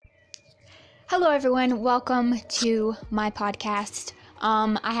Hello everyone, welcome to my podcast.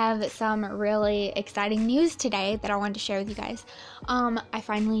 I have some really exciting news today that I wanted to share with you guys. I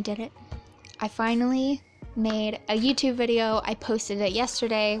finally did it. I finally made a YouTube video. I posted it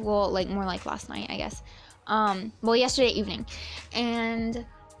yesterday, more like last night, I guess. Yesterday evening. And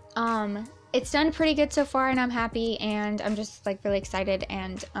it's done pretty good so far, and I'm happy, and I'm just really excited,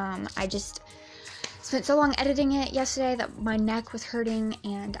 and I just spent so long editing it yesterday that my neck was hurting,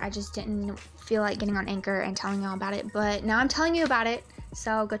 and I just didn't feel like getting on Anchor and telling y'all about it, but now I'm telling you about it,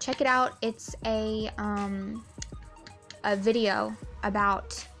 so go check it out. It's a video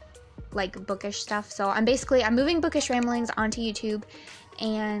about bookish stuff. So I'm moving Bookish Ramblings onto YouTube,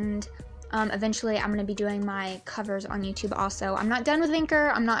 and eventually I'm going to be doing my covers on YouTube also. I'm not done with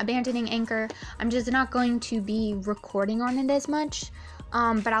Anchor. I'm not abandoning Anchor. I'm just not going to be recording on it as much.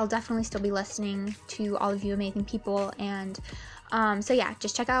 But I'll definitely still be listening to all of you amazing people. And so yeah,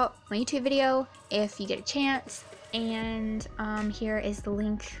 just check out my YouTube video if you get a chance. And here is the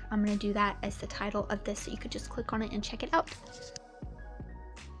link. I'm going to do that as the title of this, so you could just click on it and check it out.